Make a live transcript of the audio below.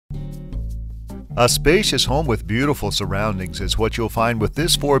A spacious home with beautiful surroundings is what you'll find with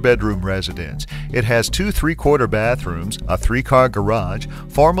this 4-bedroom residence. It has 2 3/4 bathrooms, a 3-car garage,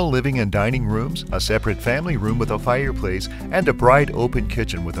 formal living and dining rooms, a separate family room with a fireplace, and a bright open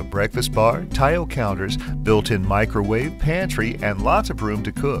kitchen with a breakfast bar, tile counters, built-in microwave, pantry, and lots of room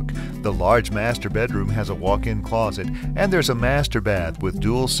to cook. The large master bedroom has a walk-in closet, and there's a master bath with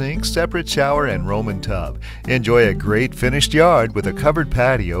dual sink, separate shower, and Roman tub. Enjoy a great finished yard with a covered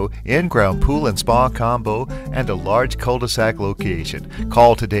patio, in-ground pool and spa combo, and a large cul-de-sac location.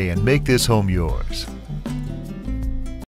 Call today and make this home yours.